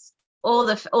 because all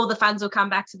the funds will come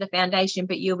back to the foundation,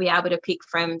 but you'll be able to pick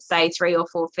from, say, 3 or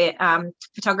 4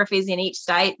 photographers in each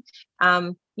state,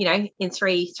 in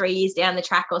 3 years down the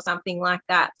track or something like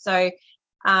that. So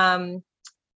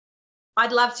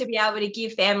I'd love to be able to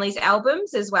give families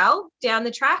albums as well down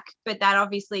the track, but that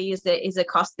obviously is a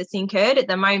cost that's incurred. At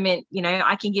the moment,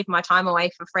 I can give my time away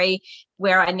for free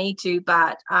where I need to,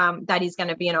 but that is going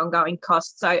to be an ongoing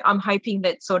cost. So I'm hoping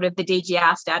that sort of the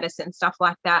DGR status and stuff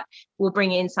like that will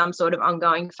bring in some sort of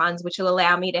ongoing funds, which will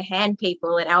allow me to hand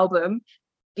people an album.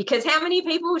 Because how many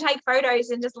people take photos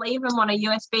and just leave them on a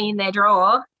USB in their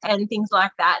drawer and things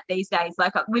like that these days?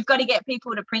 Like, we've got to get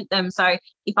people to print them. So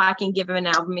if I can give them an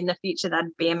album in the future,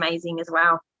 that'd be amazing as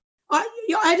well.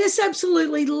 I just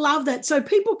absolutely love that. So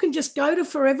people can just go to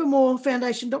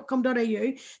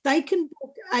forevermorefoundation.com.au. They can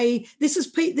book this is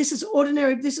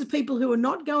people who are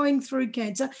not going through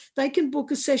cancer. They can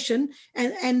book a session,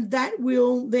 and that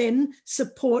will then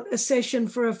support a session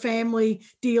for a family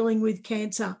dealing with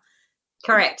cancer.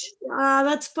 Correct.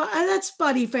 That's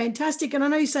bloody fantastic. And I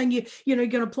know you're saying you're going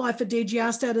to apply for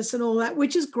DGR status and all that,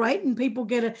 which is great, and people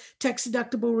get a tax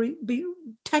deductible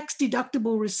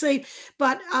receipt.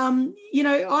 But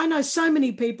I know so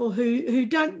many people who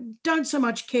don't so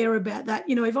much care about that.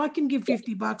 If I can give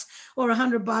 $50 or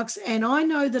 $100, and I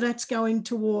know that that's going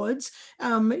towards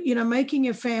making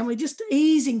a family, just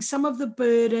easing some of the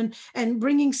burden and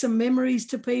bringing some memories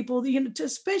to people,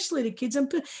 especially to kids,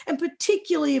 and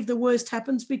particularly of the worst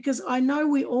happens, because I know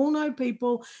we all know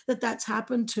people that's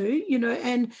happened to,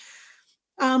 and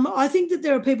I think that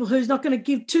there are people who's not going to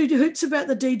give two hoots about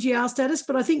the DGR status,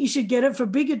 but I think you should get it for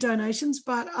bigger donations.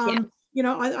 But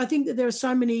I think that there are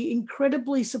so many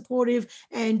incredibly supportive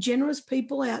and generous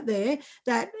people out there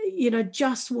that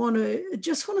just want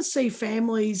to see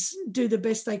families do the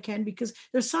best they can, because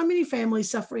there's so many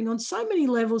families suffering on so many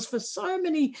levels for so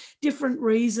many different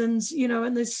reasons,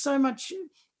 and there's so much.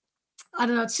 I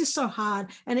don't know, it's just so hard.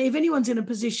 And if anyone's in a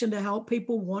position to help,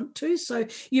 people want to. So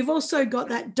you've also got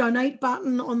that donate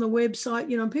button on the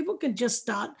website, and people can just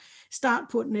start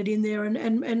putting it in there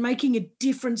and making a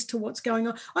difference to what's going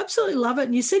on. I absolutely love it.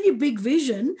 And you said your big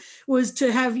vision was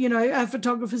to have,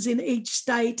 photographers in each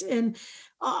state. And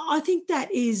I think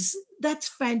that's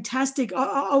fantastic.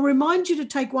 I'll remind you to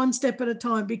take one step at a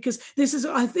time, because this is,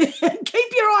 I think,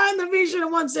 keep your eye on the vision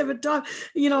and one step at a time.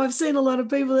 I've seen a lot of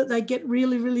people that they get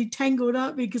really, really tangled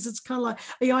up, because it's kind of like,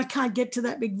 I can't get to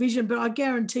that big vision, but I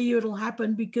guarantee you it'll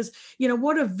happen, because,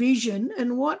 what a vision,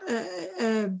 and what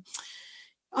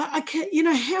I can,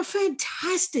 how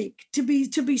fantastic to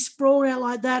be sprawled out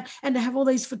like that, and to have all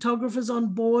these photographers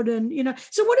on board. And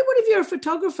so what if you're a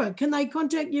photographer? Can they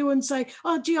contact you and say,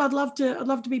 oh gee, I'd love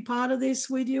to be part of this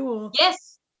with you? Or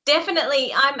yes,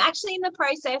 definitely. I'm actually in the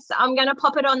process. I'm going to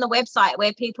pop it on the website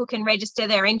where people can register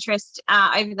their interest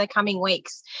over the coming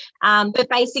weeks. But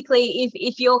basically,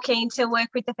 if you're keen to work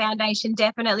with the foundation,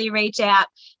 definitely reach out.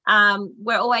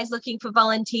 We're always looking for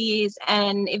volunteers,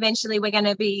 and eventually we're going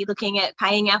to be looking at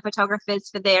paying our photographers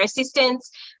for their assistance.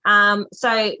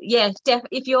 So yeah,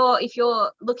 if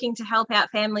you're looking to help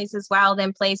out families as well,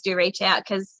 then please do reach out,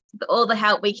 because all the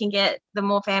help we can get, the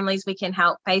more families we can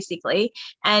help, basically.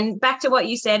 And back to what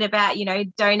you said about,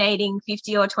 donating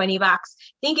 50 or 20 bucks.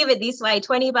 Think of it this way: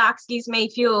 20 bucks gives me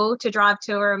fuel to drive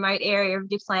to a remote area of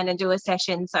Gippsland and do a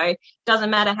session. So it doesn't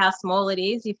matter how small it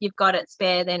is. If you've got it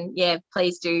spare, then yeah,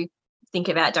 please do think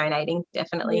about donating.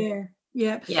 Definitely.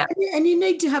 Yeah. And you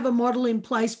need to have a model in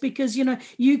place, because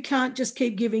you can't just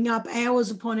keep giving up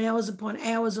hours upon hours upon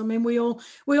hours. I mean, we all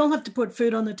have to put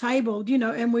food on the table,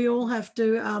 and we all have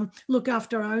to look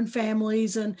after our own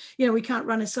families, and we can't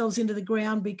run ourselves into the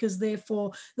ground, because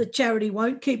therefore the charity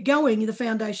won't keep going, the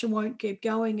foundation won't keep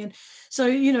going. And so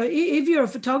if you're a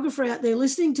photographer out there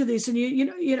listening to this, and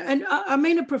and I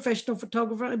mean a professional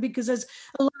photographer, because there's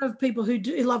a lot of people who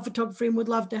love photography and would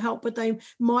love to help, but they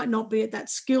might not be at that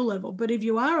skill level. But if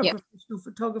you are a professional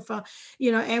photographer,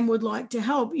 and would like to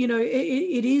help,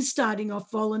 it is starting off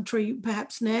voluntary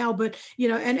perhaps now, but,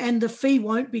 and the fee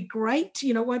won't be great,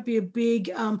 it won't be a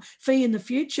big fee in the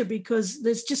future, because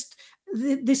there's just,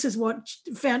 this is what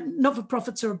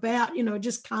not-for-profits are about,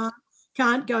 just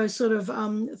can't go sort of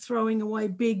throwing away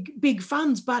big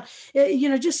funds, but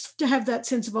just to have that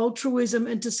sense of altruism,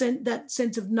 and to send that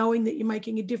sense of knowing that you're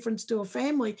making a difference to a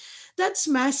family, that's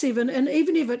massive. And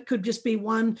even if it could just be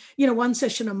one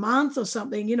session a month or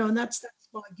something, and that's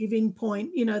my giving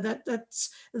point,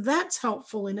 that's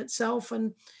helpful in itself.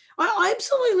 And I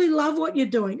absolutely love what you're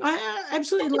doing. I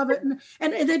absolutely love it.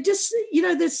 And they're just,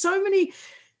 there's so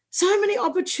many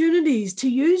opportunities to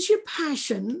use your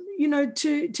passion,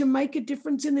 to make a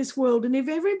difference in this world. And if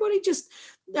everybody just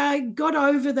got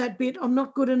over that bit, I'm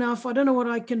not good enough, I don't know what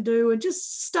I can do, and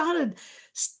just started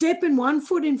stepping one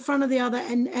foot in front of the other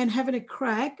and having a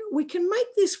crack, we can make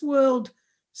this world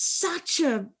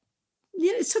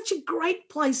it's such a great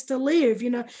place to live.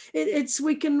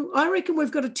 I reckon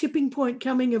we've got a tipping point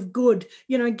coming of good,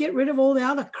 get rid of all the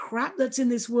other crap that's in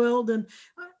this world. And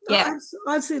I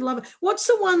absolutely love it. What's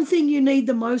the one thing you need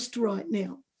the most right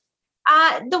now?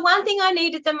 The one thing I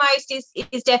needed the most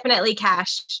is definitely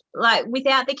cash. Like,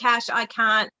 without the cash, I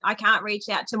can't reach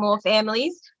out to more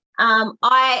families.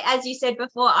 As you said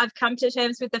before, I've come to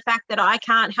terms with the fact that I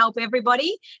can't help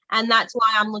everybody, and that's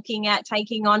why I'm looking at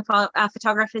taking on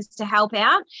photographers to help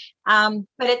out.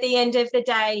 But at the end of the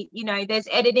day, there's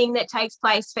editing that takes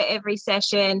place for every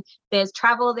session. There's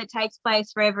travel that takes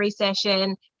place for every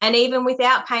session. And even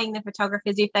without paying the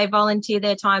photographers, if they volunteer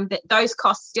their time, those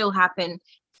costs still happen.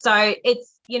 So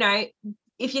it's,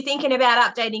 if you're thinking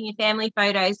about updating your family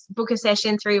photos, book a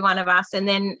session through one of us, and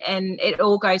it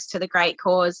all goes to the great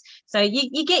cause. So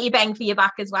you get your bang for your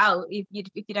buck as well, if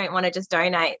you don't want to just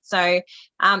donate. So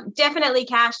definitely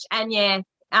cash. And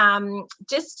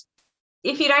just,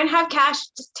 if you don't have cash,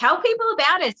 just tell people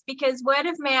about us, because word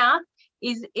of mouth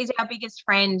is our biggest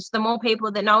friend. The more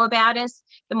people that know about us,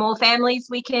 the more families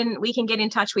we can get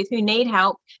in touch with who need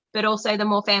help, but also the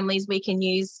more families we can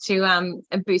use to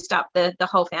boost up the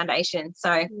whole foundation.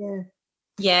 So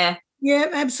yeah. Yeah,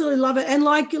 absolutely love it. And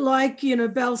like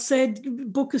Belle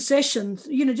said, book a session.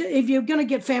 If you're going to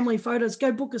get family photos,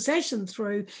 go book a session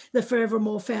through the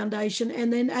Forevermore Foundation,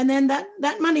 and then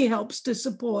that money helps to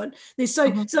support this.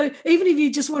 So Mhm. so even if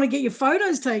you just want to get your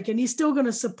photos taken, you're still going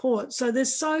to support. So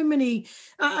there's so many.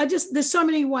 There's so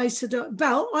many ways to do it.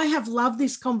 Belle, I have loved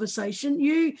this conversation.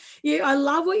 I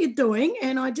love what you're doing,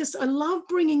 and I love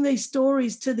bringing these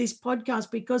stories to this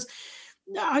podcast because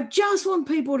I just want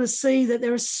people to see that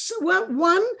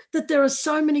that there are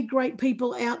so many great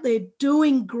people out there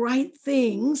doing great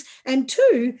things, and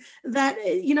two, that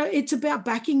it's about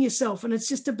backing yourself, and it's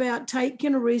just about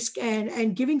taking a risk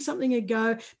and giving something a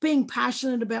go, being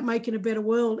passionate about making a better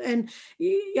world. And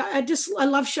I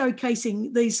love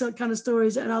showcasing these kind of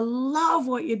stories, and I love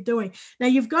what you're doing. Now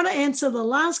you've got to answer the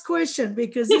last question,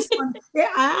 because this one,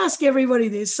 I ask everybody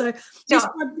this. So Sure.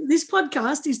 this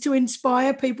podcast is to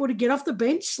inspire people to get off the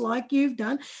bench like you've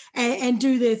done and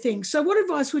do their thing. So what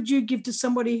advice would you give to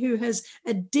somebody who has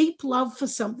a deep love for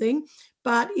something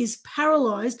but is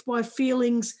paralyzed by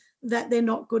feelings that they're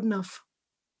not good enough?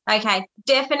 Okay,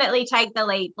 definitely take the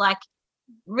leap. Like,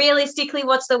 realistically,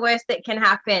 what's the worst that can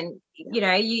happen?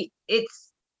 It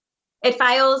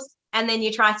fails, and then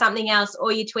you try something else,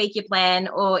 or you tweak your plan,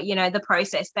 or the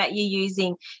process that you're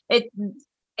using.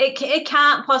 It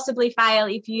can't possibly fail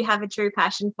if you have a true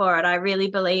passion for it. I really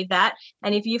believe that.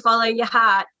 And if you follow your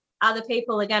heart, other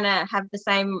people are going to have the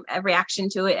same reaction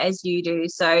to it as you do.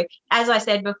 So as I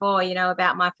said before,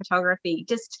 about my photography,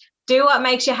 just do what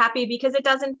makes you happy, because it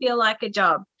doesn't feel like a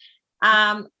job.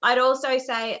 I'd also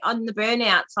say, on the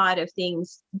burnout side of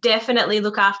things, definitely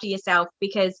look after yourself,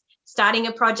 because starting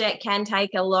a project can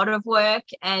take a lot of work,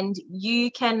 and you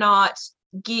cannot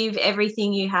give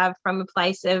everything you have from a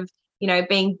place of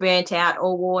being burnt out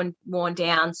or worn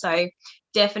down. So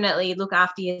definitely look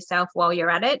after yourself while you're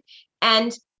at it,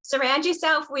 and surround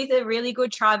yourself with a really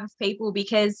good tribe of people,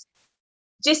 because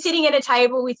just sitting at a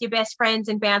table with your best friends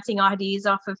and bouncing ideas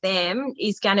off of them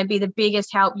is going to be the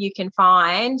biggest help you can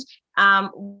find.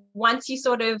 Once you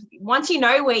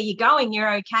know where you're going,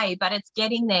 you're okay, but it's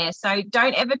getting there. So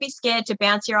don't ever be scared to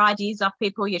bounce your ideas off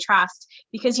people you trust,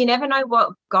 because you never know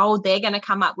what gold they're going to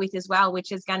come up with as well,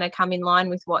 which is going to come in line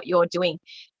with what you're doing.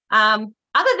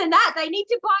 Other than that, they need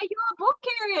to buy your book,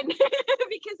 Karen,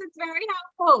 because it's very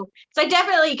helpful. So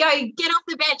definitely go get off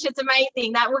the bench. It's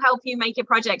amazing. That will help you make your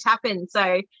project happen.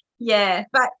 So yeah,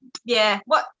 what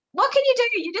can you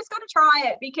do? You just got to try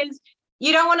it, because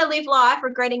you don't want to live life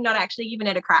regretting not actually giving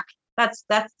it a crack. That's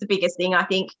the biggest thing, I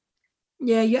think.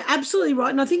 Yeah, you're absolutely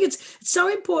right. And I think it's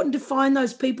so important to find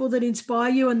those people that inspire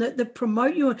you and that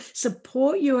promote you and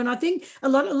support you. And I think a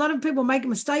lot of people make a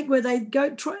mistake where they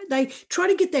try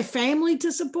to get their family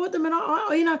to support them. And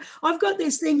I've got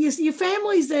this thing, your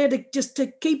family's there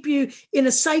to keep you in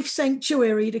a safe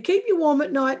sanctuary, to keep you warm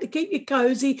at night, to keep you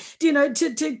cozy,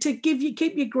 to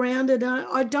keep you grounded.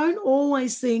 I don't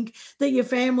always think that your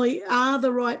family are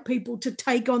the right people to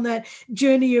take on that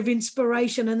journey of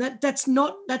inspiration. And that's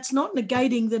not negating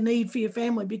the need for your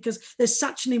family, because there's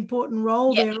such an important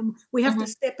role there. And we have to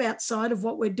step outside of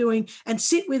what we're doing and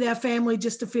sit with our family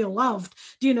just to feel loved.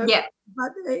 Yeah.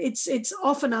 But it's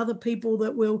often other people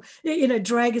that will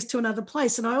drag us to another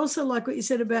place. And I also like what you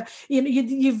said about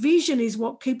your vision is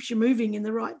what keeps you moving in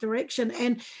the right direction.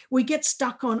 And we get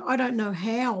stuck on, I don't know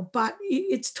how, but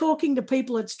it's talking to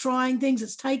people, it's trying things,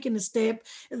 it's taking a step.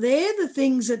 They're the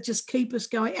things that just keep us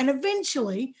going. And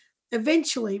eventually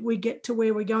we get to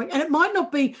where we're going, and it might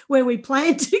not be where we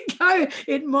plan to go.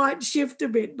 It might shift a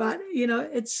bit, but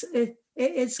it's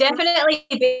definitely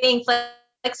being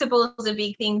flexible is a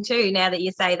big thing too, now that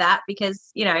you say that,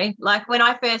 because like when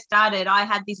I first started, I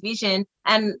had this vision,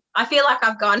 and I feel like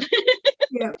I've gone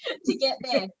to get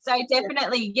there. So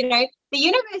definitely, the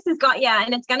universe has got you,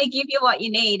 and it's going to give you what you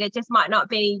need. It just might not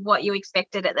be what you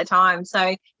expected at the time. So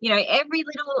every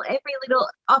little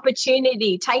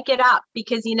opportunity, take it up,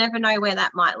 because you never know where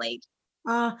that might lead.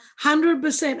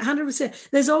 100%.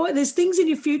 There's things in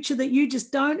your future that you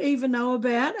just don't even know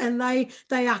about, and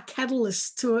they are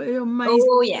catalysts to amazing.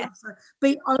 Oh yeah. So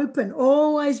be open,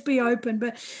 always be open.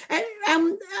 But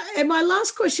and my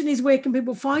last question is, where can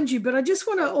people find you? But I just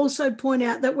want to also point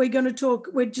out that we're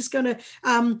just going to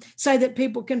say that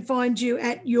people can find you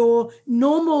at your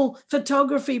normal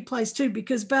photography place too,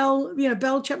 because Belle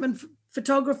Chapman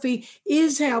Photography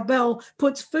is how Belle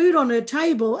puts food on her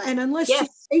table, and unless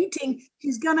she's eating,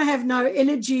 she's going to have no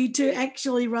energy to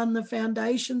actually run the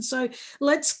foundation. So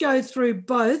let's go through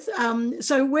both.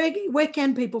 So where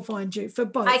can people find you for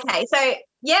both? Okay, so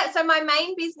Yeah, so my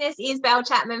main business is Belle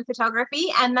Chapman Photography,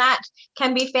 and that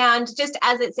can be found just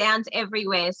as it sounds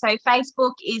everywhere. So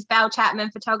Facebook is Belle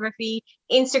Chapman Photography,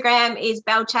 Instagram is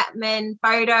Belle Chapman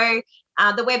Photo,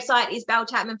 the website is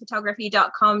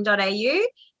bellechapmanphotography.com.au,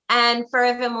 and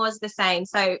Forevermore is the same.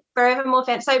 So so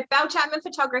Belle Chapman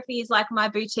Photography is like my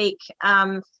boutique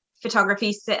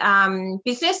photography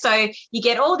business. So you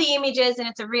get all the images and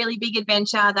it's a really big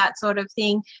adventure, that sort of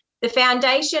thing. The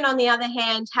foundation, on the other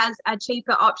hand, has a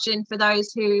cheaper option for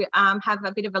those who have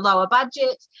a bit of a lower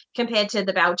budget compared to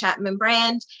the Belle Chapman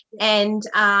brand. And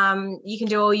you can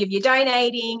do all of your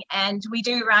donating. And we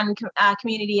do run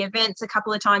community events a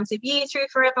couple of times a year through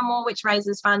Forevermore, which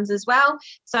raises funds as well.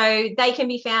 So they can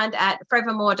be found at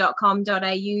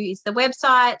forevermore.com.au is the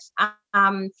website.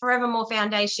 Forevermore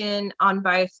Foundation on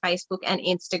both Facebook and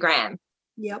Instagram.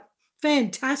 Yep.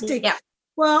 Fantastic. Yep.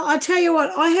 Well, I tell you what,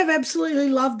 I have absolutely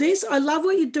loved this. I love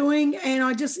what you're doing, and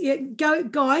I just go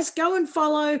and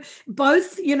follow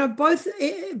both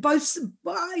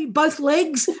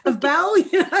legs of Belle,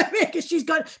 because she's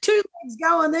got two legs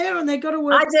going there, and they've got to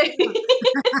work. I do.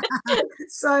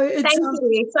 So thank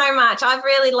you so much. I've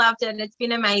really loved it. It's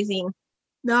been amazing.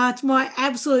 No, it's my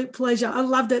absolute pleasure. I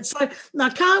loved it. So I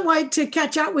can't wait to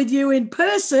catch up with you in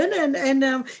person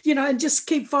and just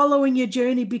keep following your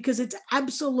journey, because it's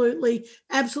absolutely,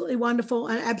 absolutely wonderful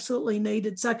and absolutely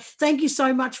needed. So thank you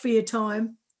so much for your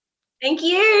time. Thank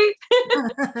you.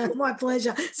 My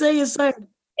pleasure. See you soon.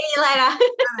 See you later.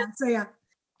 See ya.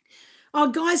 Oh,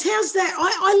 guys, how's that?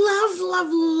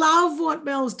 I love what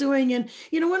Belle's doing. And,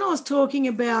 when I was talking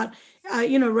about,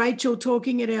 Rachel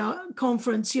talking at our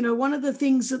conference, one of the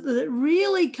things that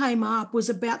really came up was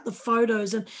about the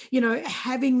photos and,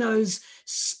 having those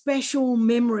special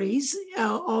memories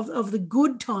of the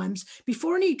good times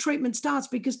before any treatment starts,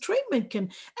 because treatment can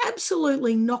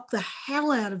absolutely knock the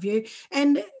hell out of you.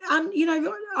 And,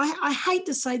 I hate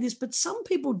to say this, but some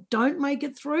people don't make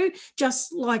it through,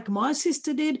 just like my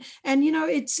sister did. And,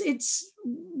 it's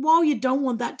while you don't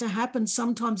want that to happen,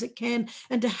 sometimes it can.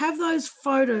 And to have those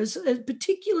photos,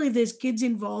 particularly if there's kids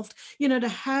involved, to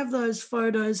have those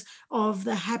photos of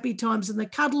the happy times and the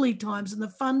cuddly times and the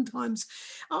fun times,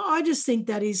 I just think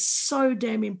that is so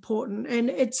damn important.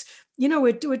 And it's,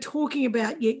 we're talking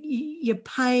about your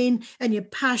pain and your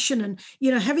passion and,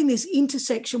 having this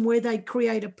intersection where they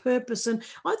create a purpose. And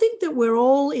I think that we're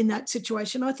all in that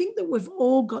situation. I think that we've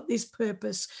all got this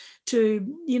purpose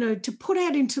to put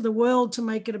out into the world to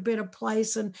make it a better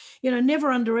place, and,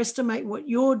 never underestimate what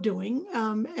you're doing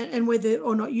and whether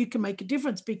or not you can make a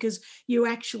difference, because you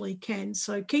actually can.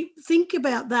 So think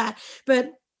about that.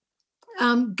 But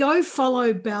go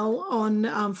follow Belle on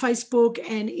Facebook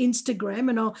and Instagram,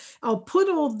 and I'll put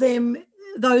all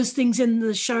those things in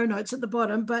the show notes at the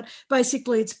bottom. But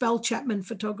basically it's Belle Chapman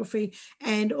Photography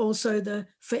and also the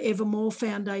Forevermore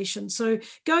Foundation. So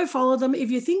go follow them. If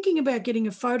you're thinking about getting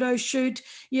a photo shoot,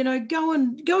 go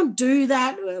and do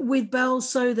that with Belle,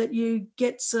 so that you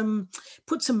put some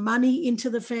money into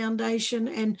the foundation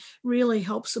and really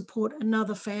help support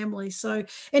another family. So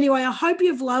anyway, I hope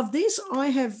you've loved this. I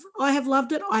have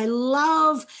loved it. I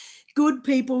love good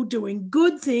people doing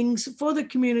good things for the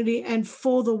community and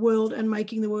for the world and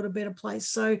making the world a better place.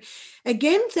 So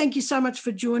again, thank you so much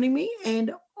for joining me,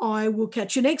 and I will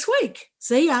catch you next week.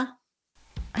 See ya.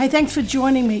 Hey, thanks for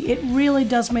joining me. It really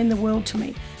does mean the world to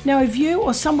me. Now, if you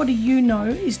or somebody you know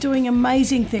is doing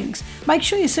amazing things, make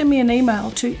sure you send me an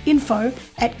email to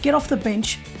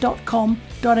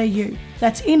info@getoffthebench.com.au.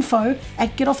 That's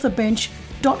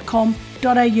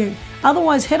info@getoffthebench.com.au.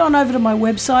 Otherwise, head on over to my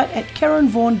website at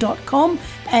karenvaughan.com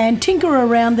and tinker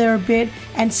around there a bit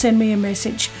and send me a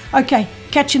message. Okay,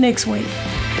 catch you next week.